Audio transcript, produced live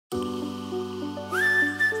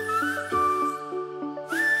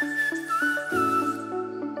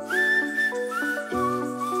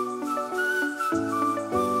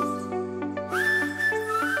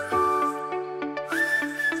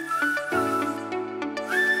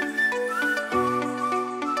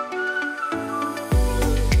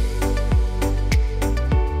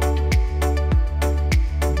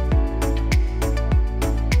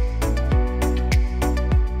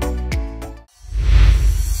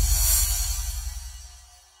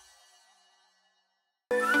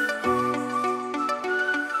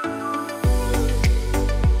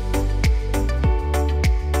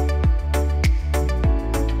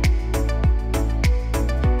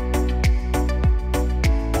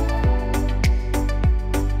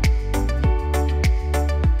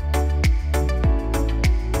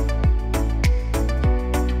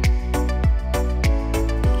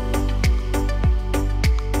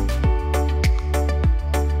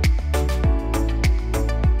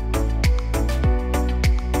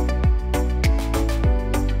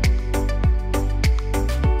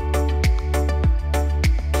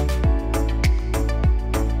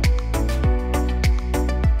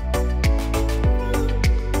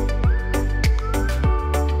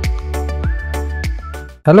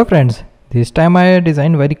Hello friends, this time I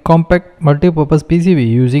designed very compact multi-purpose PCB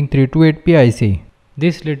using 328 PIC.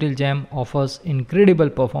 This little gem offers incredible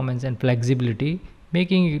performance and flexibility,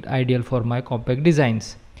 making it ideal for my compact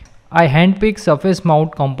designs. I handpicked surface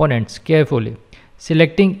mount components carefully,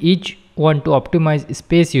 selecting each one to optimize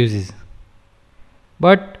space uses.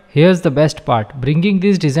 But here's the best part, bringing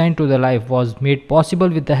this design to the life was made possible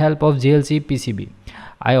with the help of JLC PCB.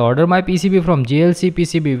 I ordered my PCB from JLC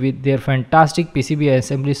PCB with their fantastic PCB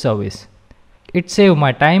assembly service. It saved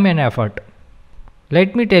my time and effort.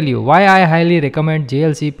 Let me tell you why I highly recommend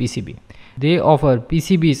JLC PCB. They offer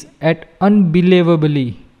PCBs at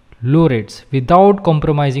unbelievably low rates without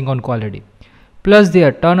compromising on quality. Plus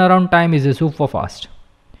their turnaround time is super fast,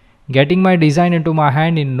 getting my design into my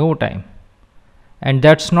hand in no time. And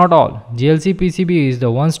that's not all. JLC PCB is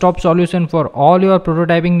the one-stop solution for all your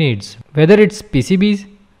prototyping needs. Whether it's PCBs,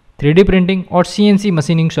 3D printing or CNC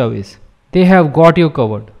machining service, they have got you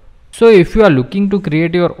covered. So if you are looking to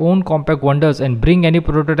create your own compact wonders and bring any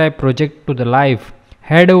prototype project to the life,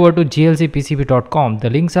 head over to jlcpcb.com.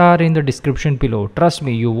 The links are in the description below. Trust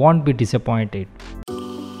me, you won't be disappointed.